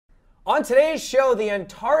On today's show, the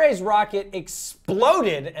Antares rocket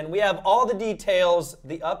exploded, and we have all the details,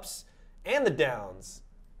 the ups and the downs.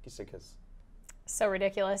 So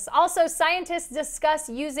ridiculous. Also, scientists discuss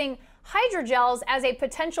using hydrogels as a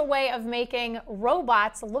potential way of making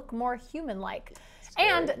robots look more human-like.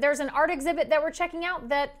 And there's an art exhibit that we're checking out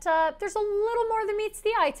that there's a little more than meets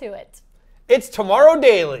the eye to it. It's Tomorrow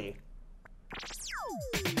Daily.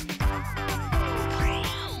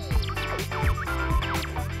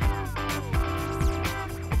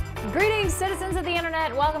 Greetings, citizens of the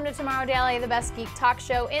internet. Welcome to Tomorrow Daily, the best geek talk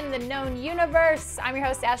show in the known universe. I'm your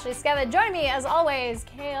host, Ashley Skeva. Joining me, as always,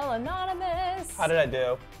 Kale Anonymous. How did I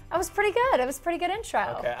do? I was pretty good. It was a pretty good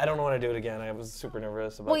intro. Okay, I don't want to do it again. I was super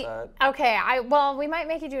nervous about that. Okay, well, we might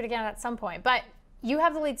make you do it again at some point, but you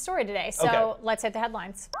have the lead story today, so let's hit the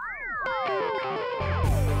headlines.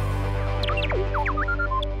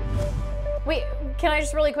 Wait, can I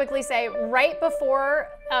just really quickly say, during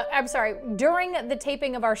the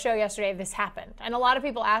taping of our show yesterday, this happened. And a lot of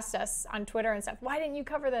people asked us on Twitter and stuff, why didn't you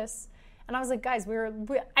cover this? And I was like, guys, I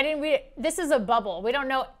didn't read it. This is a bubble. We don't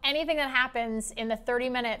know anything that happens in the 30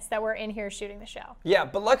 minutes that we're in here shooting the show. Yeah,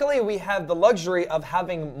 but luckily we have the luxury of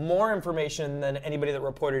having more information than anybody that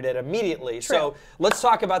reported it immediately. True. So let's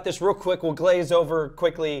talk about this real quick. We'll glaze over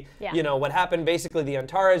quickly, you know, what happened. Basically, the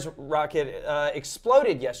Antares rocket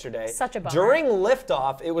exploded yesterday. Such a bummer. During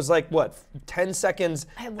liftoff, it was like, what, 10 seconds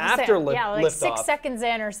after liftoff? Yeah, like 6 seconds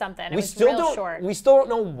in or something. It was still real short. We still don't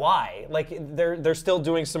know why. Like, they're still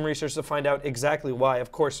doing some research to find out exactly why.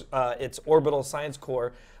 Of course, it's Orbital Science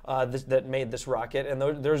Corps that made this rocket, and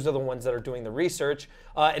those are the ones that are doing the research.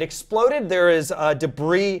 It exploded. There is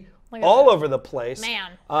debris all over the place.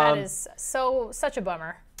 Man, that is such a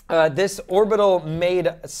bummer. This orbital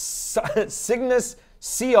made Cygnus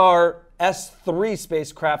CR-S3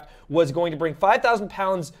 spacecraft was going to bring 5,000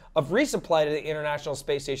 pounds of resupply to the International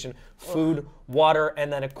Space Station, food, water,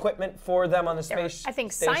 and then equipment for them on the space station. I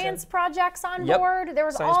think science projects on board. There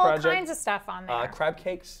was all kinds of stuff on there. Crab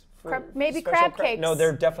cakes. Maybe crab cakes. No,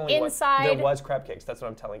 there definitely inside. There was crab cakes. That's what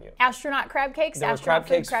I'm telling you. Astronaut crab cakes. There were crab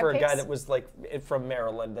cakes for a guy that was like from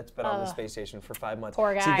Maryland that's been on the space station for 5 months.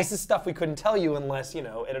 Poor guy. See, this is stuff we couldn't tell you unless it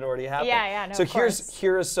had already happened. Yeah, no, so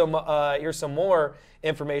here's some more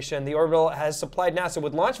information. The Orbital has supplied NASA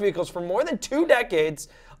with launch vehicles for more than 2 decades.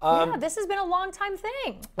 Yeah, this has been a long time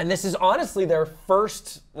thing. And this is honestly their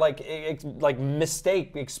first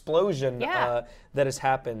mistake explosion that has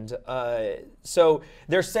happened. So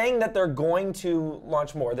they're saying that they're going to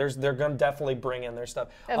launch more. They're going to definitely bring in their stuff.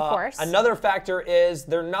 Of course. Another factor is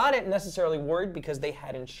they're not necessarily worried because they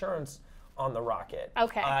had insurance on the rocket.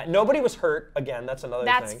 Okay. Nobody was hurt. Again, that's another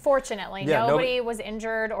thing. That's fortunately. Yeah, nobody was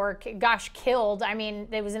injured or, killed. I mean,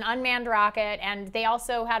 it was an unmanned rocket, and they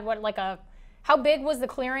also had how big was the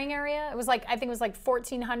clearing area? It was I think it was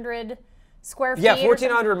 1,400 square feet. Yeah,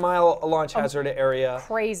 1,400 mile launch hazard area.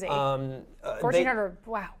 Crazy. 1,400,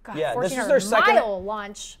 wow, God, yeah, 1,400 mile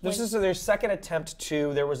launch. This is their second attempt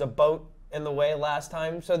there was a boat in the way last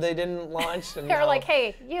time, so they didn't launch. And They're like,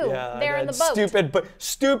 hey, they're in the boat.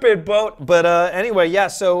 Stupid boat. But anyway, yeah,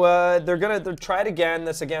 so they're gonna try it again.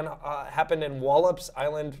 This again happened in Wallops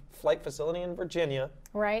Island Flight Facility in Virginia.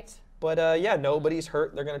 Right. But yeah, nobody's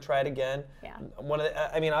hurt. They're going to try it again. Yeah.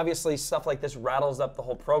 Obviously, stuff like this rattles up the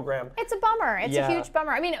whole program. It's a bummer. It's a huge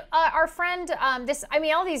bummer. I mean, our friend, all these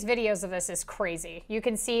videos of this is crazy. You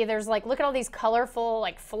can see there's look at all these colorful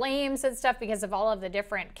flames and stuff because of all of the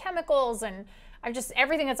different chemicals and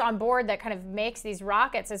everything that's on board that kind of makes these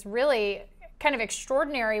rockets is really kind of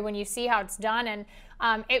extraordinary when you see how it's done. And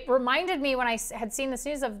it reminded me when I had seen this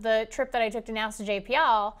news of the trip that I took to NASA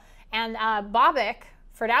JPL, and Bobak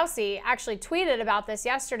Ferdowsi actually tweeted about this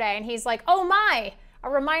yesterday, and he's like, "Oh my, a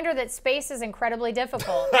reminder that space is incredibly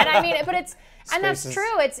difficult." And I mean, but that's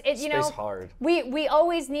true. It's hard. We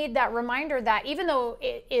always need that reminder that even though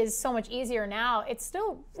it is so much easier now, it's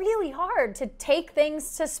still really hard to take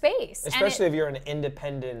things to space. Especially if you're an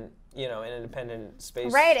independent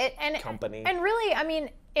space company. And really, I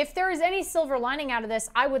mean, if there is any silver lining out of this,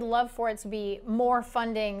 I would love for it to be more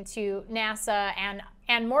funding to NASA and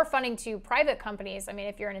more funding to private companies. I mean,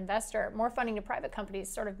 if you're an investor, more funding to private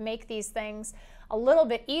companies sort of make these things a little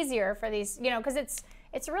bit easier for these, because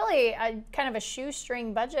it's really a kind of a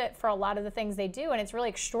shoestring budget for a lot of the things they do, and it's really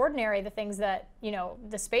extraordinary the things that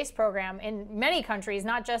the space program in many countries,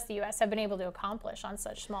 not just the U.S., have been able to accomplish on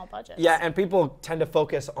such small budgets. Yeah, and people tend to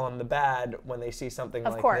focus on the bad when they see something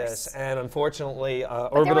like this, and unfortunately,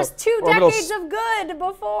 there was 2 decades of good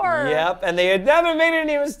before. Yep, and they had never made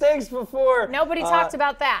any mistakes before. Nobody talked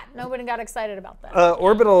about that. Nobody got excited about that.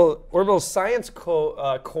 Orbital Science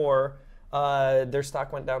Corps Their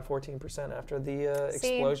stock went down 14% after the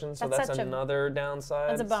explosion, so that's another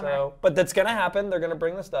downside. That's a bummer. So, but that's going to happen. They're going to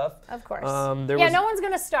bring the stuff. Of course. No one's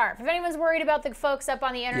going to starve. If anyone's worried about the folks up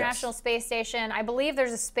on the International Space Station, I believe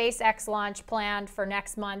there's a SpaceX launch planned for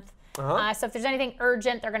next month. So if there's anything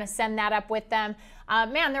urgent, they're going to send that up with them.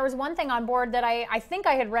 Man, there was one thing on board that I think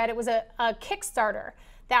I had read. It was a Kickstarter.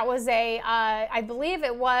 That was I believe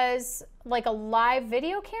it was like a live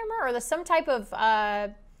video camera or some type of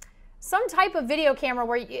video camera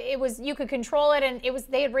where you could control it, and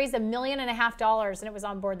they had raised $1.5 million and it was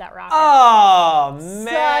on board that rocket. Oh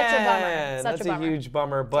man, such a bummer. That's a huge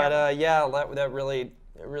bummer. But yeah, that really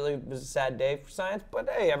was a sad day for science. But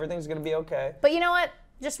hey, everything's gonna be okay. But you know what?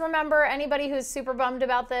 Just remember, anybody who's super bummed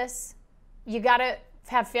about this, you gotta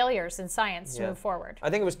have failures in science to move forward.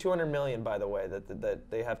 I think it was $200 million, by the way,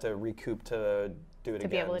 that they have to recoup to do it again. To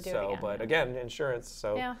be able to do it again. But again, insurance.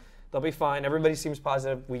 So. They'll be fine. Everybody seems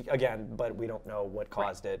positive. But we don't know what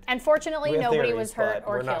caused it. And fortunately, nobody was hurt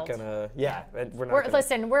or killed. We're not gonna. We're not.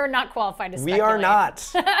 Listen, we're not qualified to speculate. We are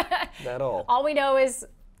not at all. All we know is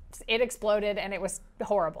it exploded and it was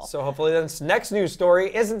horrible. So hopefully this next news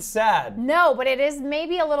story isn't sad. No, but it is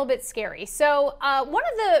maybe a little bit scary. So one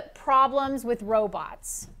of the problems with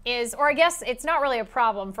robots is, or I guess it's not really a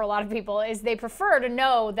problem for a lot of people, is they prefer to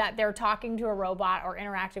know that they're talking to a robot or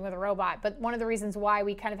interacting with a robot. But one of the reasons why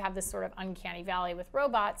we kind of have this sort of uncanny valley with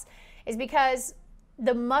robots is because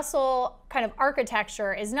the muscle kind of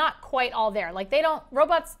architecture is not quite all there. Like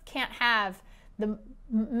robots can't have the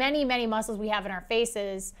many muscles we have in our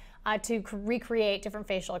faces to recreate different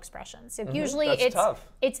facial expressions. So usually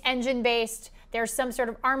it's engine based. There's some sort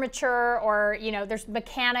of armature, or there's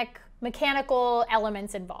mechanical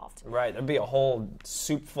elements involved. Right, there'd be a whole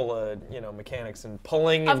soup full of mechanics and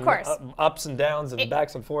pulling of course. Ups and downs and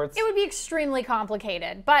backs and forths. It would be extremely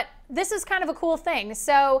complicated, but this is kind of a cool thing.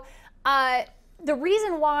 So the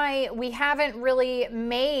reason why we haven't really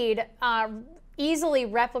made easily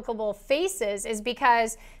replicable faces is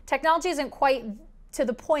because technology isn't quite to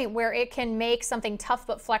the point where it can make something tough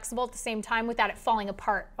but flexible at the same time without it falling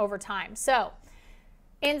apart over time. So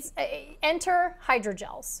enter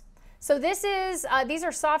hydrogels. So these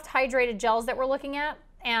are soft hydrated gels that we're looking at,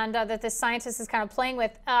 and that this scientist is kind of playing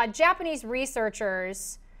with. Japanese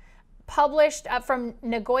researchers published from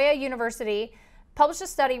Nagoya University published a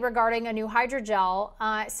study regarding a new hydrogel,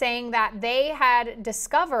 saying that they had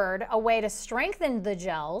discovered a way to strengthen the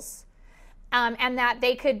gels, and that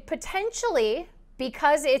they could potentially,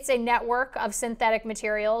 because it's a network of synthetic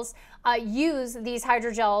materials, use these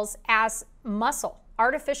hydrogels as muscle,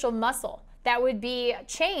 artificial muscle, that would be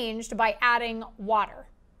changed by adding water.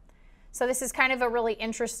 So this is kind of a really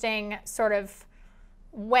interesting sort of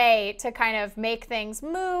way to kind of make things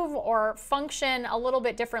move or function a little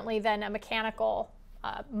bit differently than a mechanical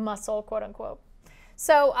muscle, quote unquote.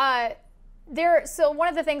 So so one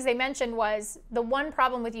of the things they mentioned was the one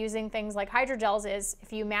problem with using things like hydrogels is,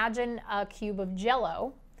 if you imagine a cube of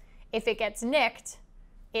Jell-O, if it gets nicked,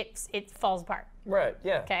 it falls apart. Right.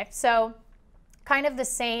 Yeah. Okay. So kind of the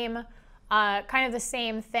same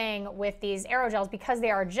thing with these aerogels. Because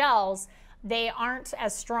they are gels, they aren't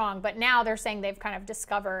as strong, but now they're saying they've kind of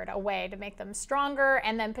discovered a way to make them stronger,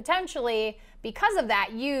 and then potentially, because of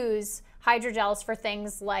that, use hydrogels for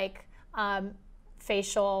things like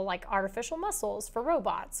facial, like artificial muscles for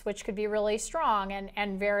robots, which could be really strong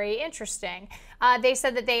and very interesting. They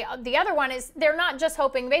said that the other one is, they're not just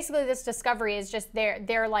hoping, basically this discovery is just,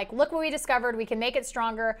 they're like, look what we discovered, we can make it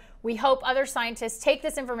stronger. We hope other scientists take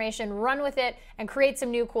this information, run with it, and create some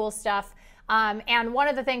new cool stuff. And one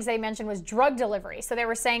of the things they mentioned was drug delivery. So they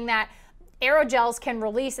were saying that aerogels can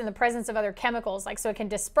release in the presence of other chemicals, like so it can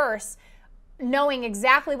disperse, knowing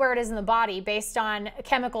exactly where it is in the body based on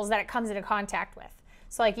chemicals that it comes into contact with.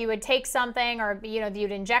 So like you would take something, or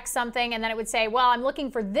you'd inject something, and then it would say, well, I'm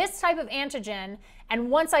looking for this type of antigen, and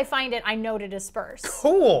once I find it, I know to disperse.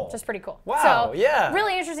 Cool. Which is pretty cool. Wow, so, yeah.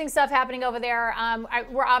 Really interesting stuff happening over there.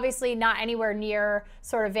 We're obviously not anywhere near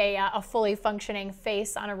sort of a fully functioning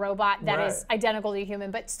face on a robot that is identical to a human,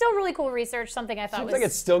 but still really cool research, something I thought Seems like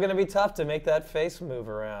it's still going to be tough to make that face move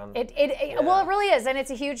around. Well, it really is, and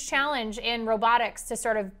it's a huge challenge in robotics to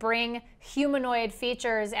sort of bring humanoid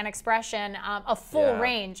features and expression, a full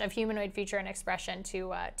range of humanoid feature and expression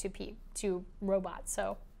to robots.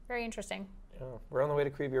 So very interesting. We're on the way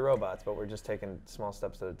to creepy robots, but we're just taking small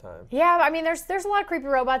steps at a time. Yeah, I mean, there's a lot of creepy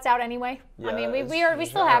robots out anyway. Yeah, I mean, we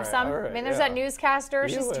still have some. I mean, there's that newscaster.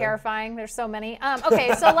 She's terrifying. There's so many.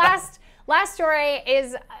 Okay, so last story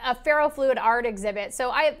is a ferrofluid art exhibit.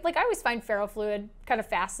 So I always find ferrofluid kind of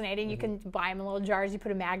fascinating. You can buy them in little jars. You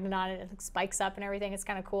put a magnet on it, it spikes up and everything. It's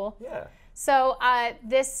kind of cool. Yeah. So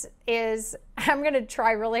this is, I'm going to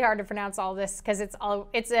try really hard to pronounce all this because it's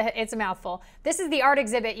a mouthful. This is the art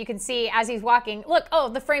exhibit. You can see as he's walking, look, oh,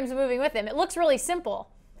 the frame's moving with him. It looks really simple,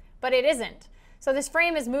 but it isn't. So this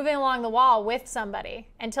frame is moving along the wall with somebody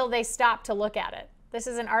until they stop to look at it. This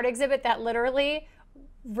is an art exhibit that literally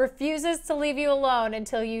refuses to leave you alone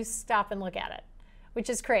until you stop and look at it, which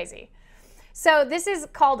is crazy. So this is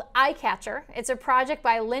called Eye Catcher. It's a project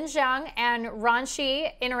by Lin Zhang and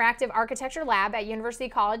Ranchi Interactive Architecture Lab at University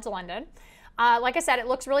College London. Like I said, it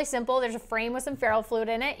looks really simple. There's a frame with some ferrofluid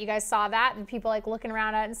in it. You guys saw that, and people like looking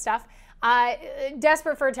around at it and stuff.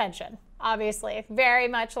 Desperate for attention, obviously. Very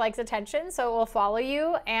much likes attention, so it will follow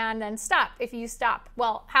you and then stop if you stop.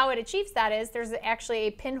 Well, how it achieves that is there's actually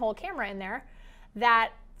a pinhole camera in there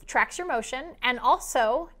that tracks your motion and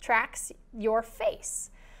also tracks your face.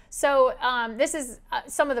 So this is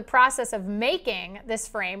some of the process of making this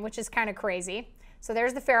frame, which is kind of crazy. So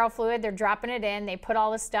there's the ferrofluid, they're dropping it in, they put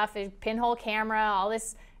all this stuff, a pinhole camera, all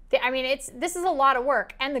this. I mean, this is a lot of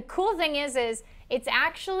work. And the cool thing is it's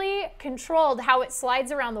actually controlled. How it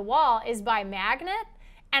slides around the wall is by magnet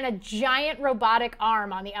and a giant robotic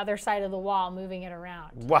arm on the other side of the wall moving it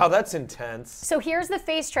around. Wow, that's intense. So here's the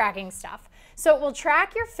face tracking stuff. So it will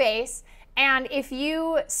track your face, and if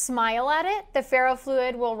you smile at it, the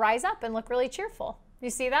ferrofluid will rise up and look really cheerful. You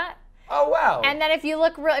see that? Oh, wow. And then if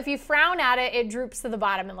you frown at it, it droops to the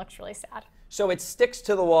bottom and looks really sad. So it sticks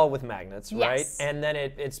to the wall with magnets, Yes. right? And then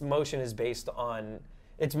its motion is based on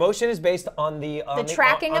the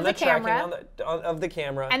tracking of the camera. Of the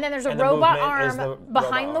camera. And then there's a and the robot movement is arm the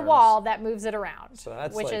behind robot the arms. wall that moves it around. So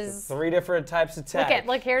that's which like is 3 different types of tech.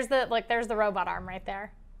 look, there's the robot arm right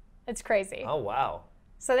there. It's crazy. Oh, wow.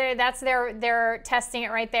 So they're testing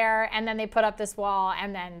it right there, and then they put up this wall,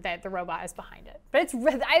 and then the robot is behind it. But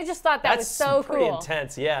I just thought that was so cool. That's pretty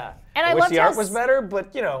intense, yeah. And I I wish loved the how art was better,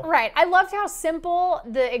 but you know. Right. I loved how simple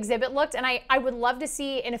the exhibit looked, and I would love to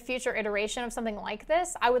see in a future iteration of something like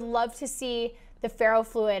this, I would love to see the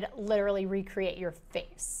ferrofluid literally recreate your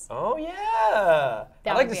face. Oh yeah.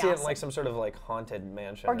 I'd like to see it in awesome. like some sort of like haunted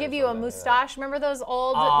mansion. Or give you a mustache. Remember those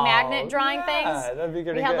old magnet drawing things? Yeah, that'd be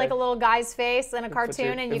pretty We had good. like a little guy's face in a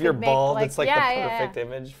cartoon, and you if you're could bald, make it's like the perfect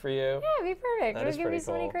image for you. Yeah, it'd be perfect. That It would is give pretty you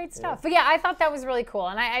so many cool. great stuff. But yeah, I thought that was really cool,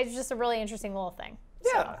 and it's just a really interesting little thing.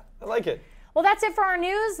 Yeah, I like it. Well, that's it for our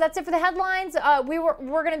news. That's it for the headlines.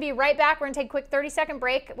 We're going to be right back. We're going to take a quick 30-second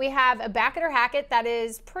break. We have a Back It or Hack It that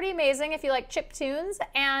is pretty amazing if you like chip tunes.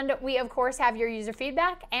 And we, of course, have your user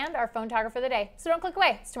feedback and our phone togger for the day. So don't click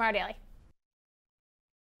away. It's Tomorrow Daily.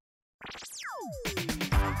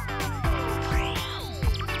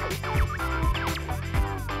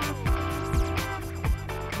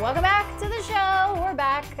 Welcome back to the show. We're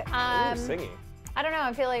back. Ooh, singing. I don't know.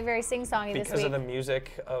 I feel like very sing-songy this week. Because of the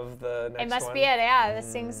music of the next one? It must be it, yeah. The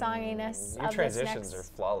sing-songiness Your of transitions this are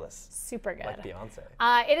flawless. super good. Like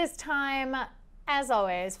Beyonce. It is time, as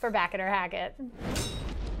always, for Back It or Hack It.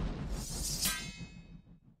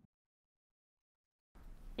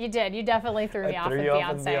 You did. You definitely threw me off with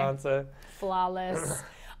Beyonce. Flawless.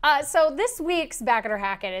 So this week's Back It or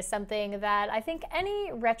Hack It is something that I think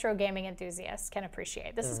any retro gaming enthusiast can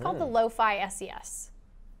appreciate. This is called the Lo-Fi SES.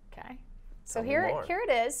 Okay. So here it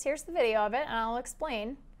is. Here's the video of it, and I'll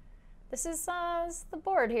explain. This is the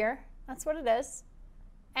board here. That's what it is.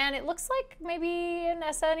 And it looks like maybe an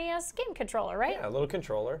SNES game controller, right? Yeah, a little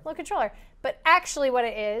controller. Little controller. But actually what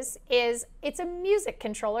it is it's a music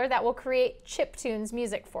controller that will create chiptunes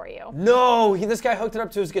music for you. No, this guy hooked it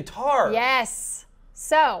up to his guitar. Yes.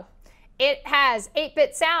 So it has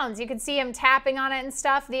 8-bit sounds. You can see him tapping on it and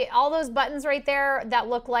stuff. All those buttons right there that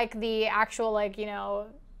look like the actual, like, you know,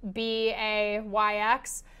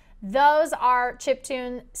 BAYX. Those are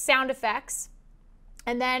chiptune sound effects.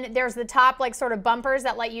 And then there's the top, like, sort of bumpers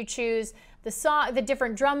that let you choose the song, the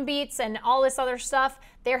different drum beats, and all this other stuff.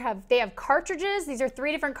 They have cartridges. These are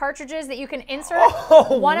 3 different cartridges that you can insert.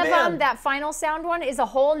 One of them, that final sound one, is a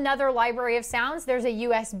whole nother library of sounds. There's a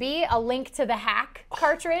USB, a link to the hack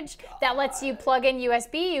cartridge that lets you plug in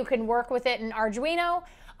USB. You can work with it in Arduino.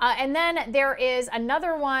 And then there is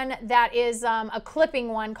another one that is a clipping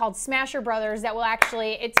one called Smasher Brothers that will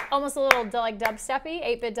actually, it's almost a little like dubsteppy,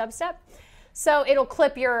 8-bit dubstep. So it'll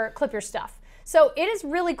clip your stuff. So it is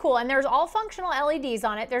really cool, and there's all functional LEDs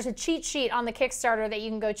on it. There's a cheat sheet on the Kickstarter that you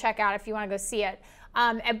can go check out if you want to go see it.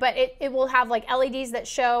 But it will have like LEDs that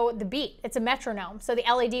show the beat. It's a metronome, so the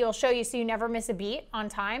LED will show you so you never miss a beat on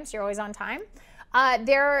time, so you're always on time.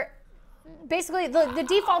 They're basically, the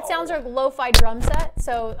default sounds are lo-fi drum set,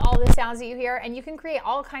 so all the sounds that you hear, and you can create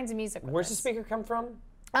all kinds of music with Where's the this. speaker come from?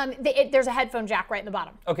 There's a headphone jack right in the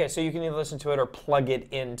bottom. Okay, so you can either listen to it or plug it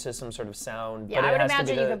into some sort of sound. Yeah, but I would has to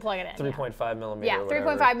imagine be you could plug it in. 3.5 millimeter. Yeah,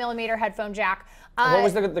 3.5 millimeter headphone jack. What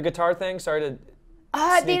was the guitar thing? Sorry to.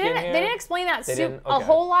 They didn't explain that a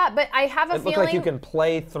whole lot, but I have a feeling. It looked like you can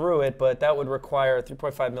play through it, but that would require a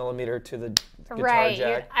 3.5 millimeter to the guitar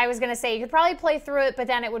jack. I was gonna say you could probably play through it, but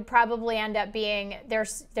then it would probably end up being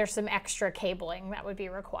there's some extra cabling that would be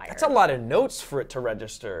required. That's a lot of notes for it to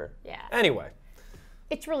register. Yeah. Anyway.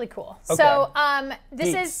 It's really cool. Okay. So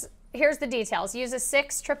here's the details. Uses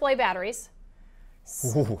 6 AAA batteries,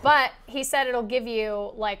 but he said it'll give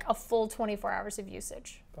you like a full 24 hours of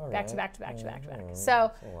usage, back to back to back to back to back.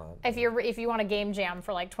 So if you want a game jam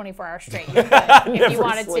for like 24 hours straight, you could. If you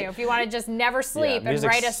wanted to. If you want to just never sleep and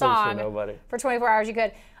write a song for 24 hours, you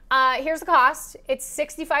could. Here's the cost. It's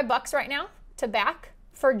 $65 right now to back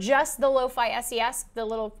for just the Lo-Fi SES, the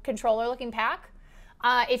little controller-looking pack.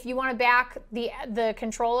 If you want to back the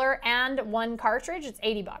controller and 1 cartridge, it's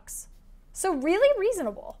 $80. So really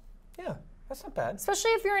reasonable. Yeah, that's not bad. Especially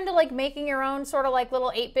if you're into like making your own sort of like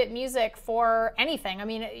little 8-bit music for anything. I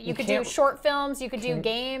mean, you could do short films, you could do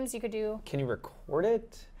games, you could do. Can you record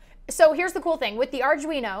it? So here's the cool thing with the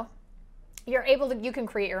Arduino, you can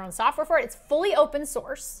create your own software for it. It's fully open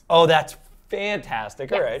source. Oh, that's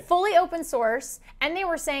fantastic. Yeah, all right. Fully open source. And they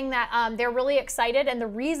were saying that they're really excited. And the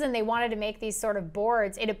reason they wanted to make these sort of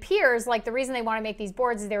boards, it appears like the reason they want to make these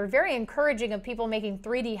boards is they were very encouraging of people making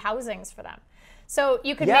 3D housings for them. So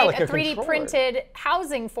you could make like a 3D printed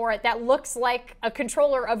housing for it that looks like a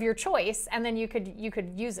controller of your choice, and then you could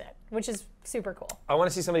use it, which is super cool. I want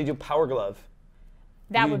to see somebody do Power Glove.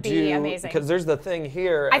 That would be amazing. Because there's the thing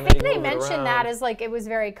here. I think they mentioned that as like it was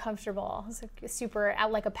very comfortable. It was like super,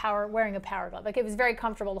 like wearing a Power Glove. Like it was very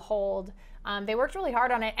comfortable to hold. They worked really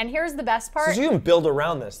hard on it. And here's the best part. So you can build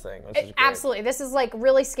around this thing, which is great. Absolutely. This is like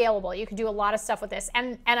really scalable. You can do a lot of stuff with this.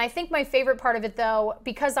 And I think my favorite part of it though,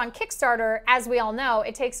 because on Kickstarter, as we all know,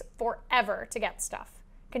 it takes forever to get stuff.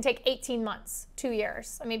 It can take 18 months, 2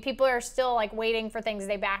 years. I mean, people are still like waiting for things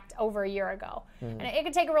they backed over a year ago. And it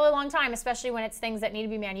can take a really long time, especially when it's things that need to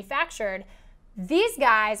be manufactured. These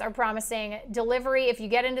guys are promising delivery, if you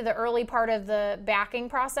get into the early part of the backing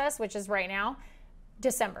process, which is right now,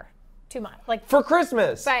 December. 2 months. Like for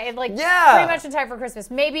Christmas. But like yeah. Pretty much in time for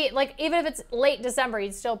Christmas. Maybe like even if it's late December,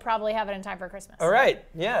 you'd still probably have it in time for Christmas. All right.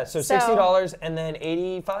 Yeah. So $60 and then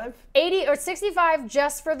 85? 80 or 65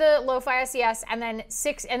 just for the Lo-Fi SES, and then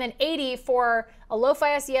 80 for a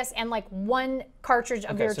Lo-Fi SES and like 1 cartridge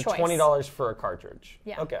of your so choice. $20 for a cartridge.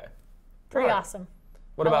 Yeah. Okay. Pretty awesome.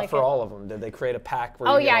 What about for all of them? Did they create a pack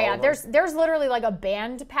where you get all of them? There's literally like a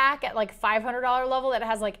band pack at like $500 level that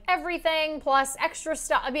has like everything plus extra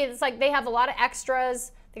stuff. I mean, it's like they have a lot of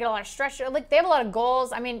extras. They get a lot of stretch. Like they have a lot of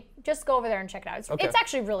goals. I mean, just go over there and check it out. It's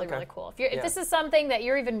actually really cool. If this is something that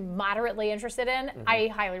you're even moderately interested in, I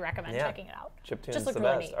highly recommend checking it out. Chiptune's the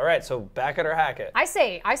best. Neat. All right, so back it or hack it. I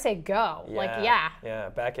say go. Yeah. Yeah,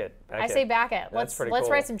 back it. I say back it. Let's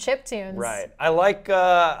write some chip tunes. Right. I like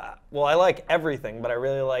I like everything, but I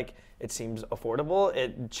really like it seems affordable.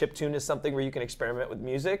 Chiptune is something where you can experiment with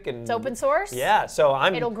music and it's open source. Yeah, so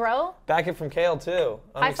it'll grow. Back it from Kale too.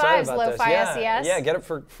 High fives, Lo-Fi SES. Yeah, get it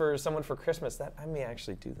for someone for Christmas. That I may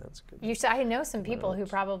actually do that. That's good. I know some people who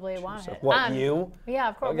probably want it. What you? Yeah,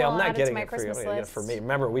 of course. Okay, I'm not getting it for you. I'm gonna get it for me.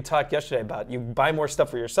 Remember, we talked yesterday about you buy more stuff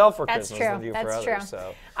for yourself for Christmas than you for others. That's true.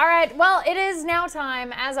 So. All right. Well, it is now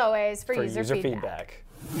time, as always, for user feedback.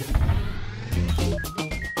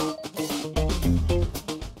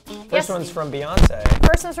 First one's from Beyonce.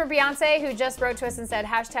 First one's from Beyonce, who just wrote to us and said,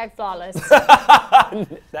 #flawless.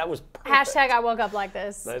 That was perfect. #I woke up like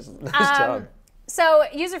this. Nice job. So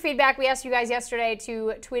user feedback, we asked you guys yesterday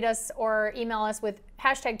to tweet us or email us with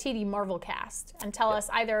 #TDMarvelcast and tell us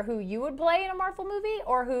either who you would play in a Marvel movie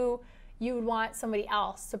or who you would want somebody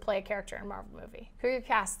else to play a character in a Marvel movie. Who you're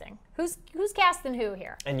casting. Who's casting who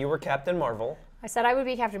here? And you were Captain Marvel. I said I would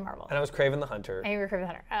be Captain Marvel. And I was Kraven the Hunter. And you were Kraven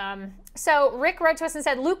the Hunter. So Rick wrote to us and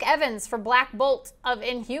said, Luke Evans for Black Bolt of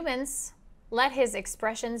Inhumans. Let his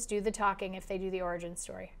expressions do the talking if they do the origin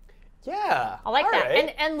story. Yeah. I like that.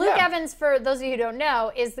 Right. And Luke Evans, for those of you who don't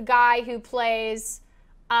know, is the guy who plays,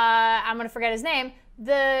 I'm going to forget his name,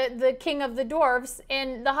 the king of the dwarves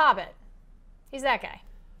in The Hobbit. He's that guy.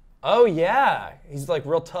 Oh, yeah. He's like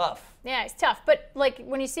real tough. Yeah, he's tough. But like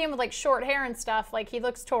when you see him with like short hair and stuff, like he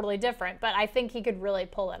looks totally different. But I think he could really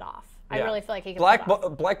pull it off. I really feel like he could pull it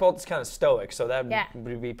off. Black Bolt's kind of stoic, so that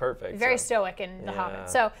would be perfect. Very stoic in The Hobbit.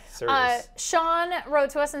 So Sean wrote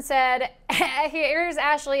to us and said, here's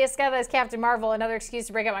Ashley Esqueda as Captain Marvel, another excuse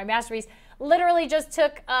to break out my masterpiece. literally just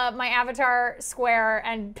took my avatar square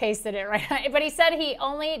and pasted it right. But he said he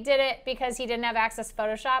only did it because he didn't have access to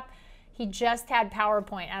Photoshop. He just had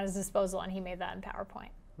PowerPoint at his disposal, and he made that in PowerPoint.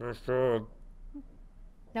 That's good.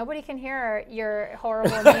 Nobody can hear your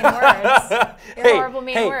horrible, mean words. Your horrible,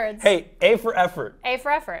 mean words. Hey, A for effort. A for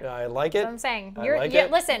effort. I like it. That's what I'm saying. I like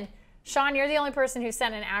it. Listen, Sean, you're the only person who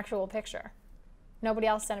sent an actual picture. Nobody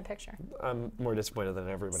else sent a picture. I'm more disappointed than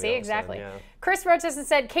everybody else. See, exactly. Yeah. Chris wrote to us and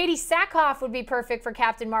said, Katie Sackhoff would be perfect for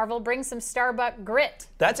Captain Marvel. Bring some Starbuck grit.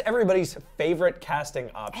 That's everybody's favorite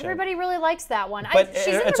casting option. Everybody really likes that one. But she's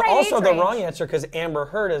in it's the right also age the range. wrong answer because Amber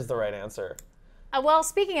Heard is the right answer. Well,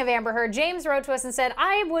 speaking of Amber Heard, James wrote to us and said,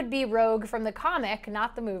 I would be Rogue from the comic,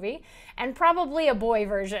 not the movie, and probably a boy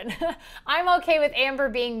version. I'm okay with Amber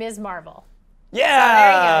being Ms. Marvel. Yeah. So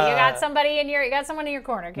there you go. You got someone in your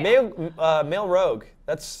corner. Male Rogue.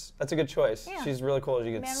 That's a good choice. Yeah. She's really cool.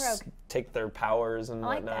 You can Rogue. take their powers and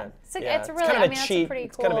like whatnot. that. It's a It's really, kind of I a mean, cheat. that's a pretty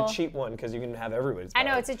It's kind of cool- a cheat one because you can have everybody's powers. I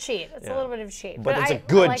know it's a cheat. It's a little bit of a cheat. But it's a I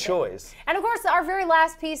good like it. choice. And of course, our very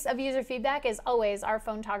last piece of user feedback is always our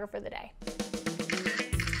photographer of the day.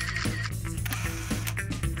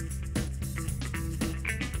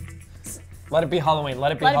 Let it be Halloween.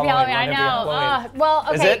 Let it be Let it be Halloween. Halloween. Let it I be know. Halloween. Well,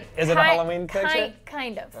 okay. Is it a Halloween picture?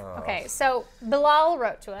 Kind of. Okay, so Bilal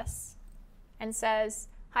wrote to us and says,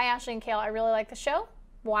 Hi, Ashley and Kayla. I really like the show.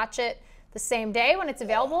 Watch it the same day when it's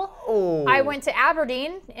available. Oh. I went to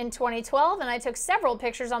Aberdeen in 2012, and I took several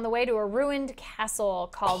pictures on the way to a ruined castle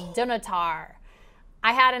called Dunatar.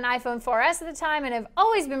 I had an iPhone 4S at the time and have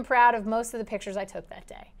always been proud of most of the pictures I took that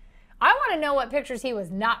day. I want to know what pictures he was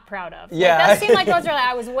not proud of. Yeah. Like, that seemed like those were like,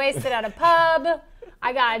 I was wasted at a pub.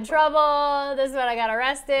 I got in trouble. This is when I got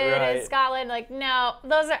arrested in Scotland. Like, no,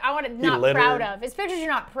 those are, I want to not proud of. It's pictures you're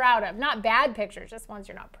not proud of. Not bad pictures, just ones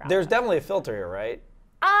you're not proud There's of. definitely a filter here, right?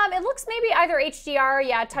 It looks maybe either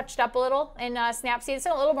HDR, touched up a little in Snapseed. It's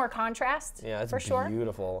a little more contrast. Yeah, it's for sure.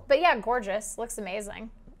 beautiful. But yeah, gorgeous. Looks amazing.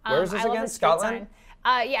 Where is this I love again? the street Scotland?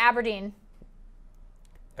 sign. Yeah, Aberdeen.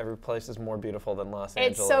 Every place is more beautiful than Los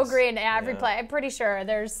Angeles. It's so green. Every place. I'm pretty sure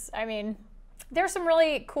there's some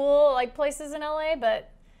really cool places in LA, but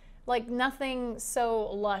nothing so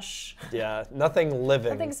lush. Yeah, nothing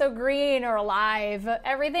living. Nothing so green or alive.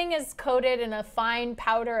 Everything is coated in a fine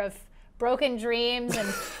powder of broken dreams and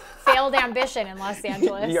failed ambition in Los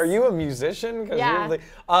Angeles. Are you a musician? Yeah.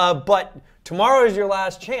 But tomorrow is your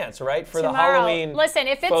last chance, right? For the Halloween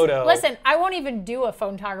photo. Listen, I won't even do a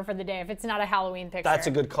photographer of the day if it's not a Halloween picture. That's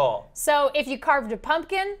a good call. So if you carved a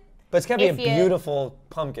pumpkin, but it's got to be a beautiful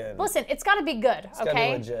pumpkin. Listen, it's got to be good,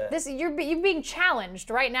 okay? It's gotta be legit. You're being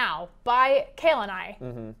challenged right now by Kayla and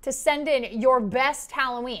I to send in your best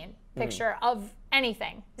Halloween picture of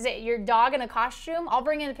anything. Is it your dog in a costume? I'll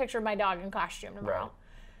bring in a picture of my dog in costume tomorrow.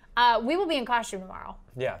 Right. We will be in costume tomorrow.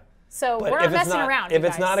 Yeah. So we're not messing around. If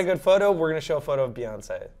it's not a good photo, we're going to show a photo of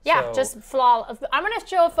Beyonce. Yeah, just flawless. I'm going to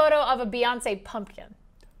show a photo of a Beyonce pumpkin.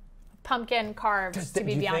 Pumpkin carved to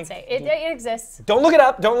be Beyonce. It exists. Don't look it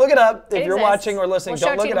up. Don't look it up. If you're watching or listening,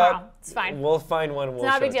 don't look it up. It's fine. We'll find one. It's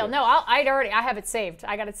not a big deal. No, I have it saved.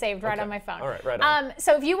 I got it saved right on my phone. All right, right on.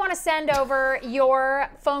 So if you want to send over your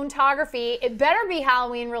photography, it better be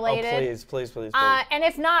Halloween related. Oh, please. And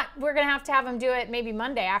if not, we're gonna have to have them do it maybe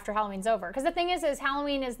Monday after Halloween's over. Because the thing is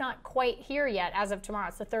Halloween is not quite here yet as of tomorrow.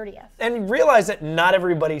 It's the 30th. And realize that not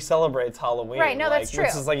everybody celebrates Halloween. Right. No, that's true.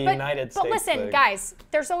 This is like a United States But listen, thing. guys,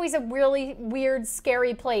 there's always a really weird,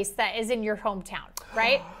 scary place that is in your hometown,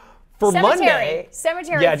 right? For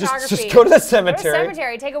cemetery yeah, photography. just go to the cemetery. Go to the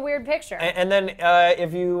cemetery, take a weird picture. And then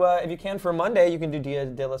if you can for Monday, you can do Dia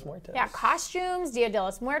de los Muertos. Yeah, costumes, Dia de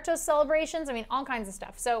los Muertos celebrations. I mean, all kinds of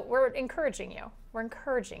stuff. So we're encouraging you.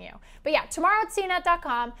 But yeah, tomorrow at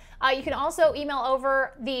cnet.com. You can also email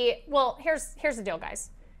over here's the deal, guys.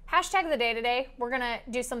 Hashtag of the day today, we're going to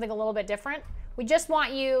do something a little bit different. We just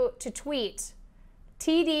want you to tweet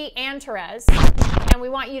TD Antares, and we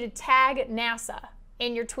want you to tag NASA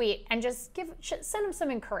in your tweet and just send them some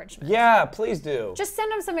encouragement. Yeah, please do. Just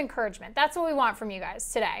send them some encouragement. That's what we want from you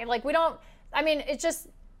guys today. We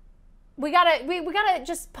gotta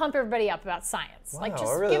just pump everybody up about science. Wow,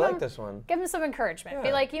 I really like this one. Give them some encouragement. Yeah.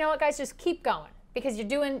 Be like, you know what, guys, just keep going because you're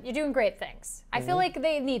doing great things. I feel like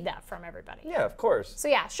they need that from everybody. Yeah, of course. So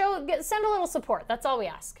yeah, send a little support. That's all we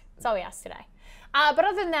ask. That's all we ask today. But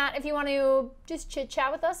other than that, if you want to just chit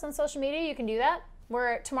chat with us on social media, you can do that.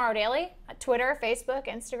 We're Tomorrow Daily. Twitter, Facebook,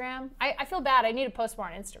 Instagram. I feel bad. I need to post more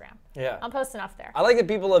on Instagram. Yeah. I'll post enough there. I like that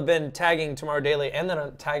people have been tagging Tomorrow Daily and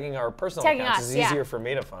then tagging our personal Tagging accounts. us, It's easier for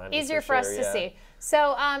me to find. Easier for us to see.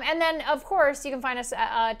 So, and then of course you can find us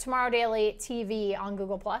at Tomorrow Daily TV on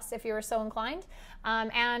Google Plus if you were so inclined.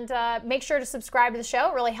 And make sure to subscribe to the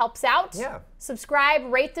show. It really helps out. Yeah. Subscribe,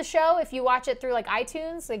 rate the show. If you watch it through like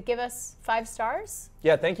iTunes, like, give us 5 stars.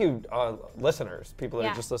 Yeah, thank you, listeners, people that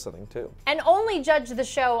Yeah. are just listening too. And only judge the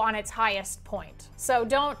show on its highest point. So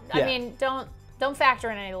don't, Yeah. I mean, don't factor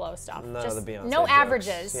in any low stuff. None just of the Beyonce no jokes.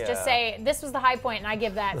 averages. Yeah. Just say this was the high point and I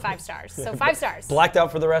give that 5 stars. So 5 stars. Blacked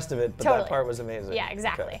out for the rest of it, but Totally. that part was amazing. Yeah,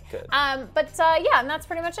 exactly. Okay, good. Yeah, and that's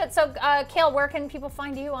pretty much it. So, Kale, where can people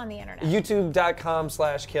find you on the internet?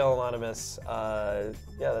 YouTube.com/KaleAnonymous.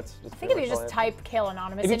 Yeah, that's I think if you just type Kale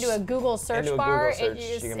Anonymous into a Google search bar,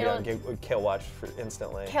 you can be on Kale Watch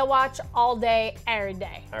instantly. Kale Watch all day, every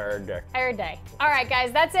day. Every day. All right,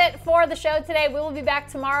 guys, that's it for the show today. We will be back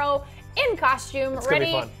tomorrow in costume, It's gonna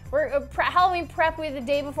be ready. fun. We're Halloween prep. We have the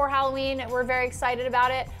day before Halloween. We're very excited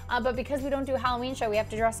about it. But because we don't do a Halloween show, we have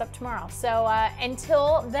to dress up tomorrow. So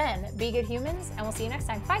until then, be good humans, and we'll see you next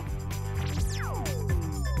time. Bye.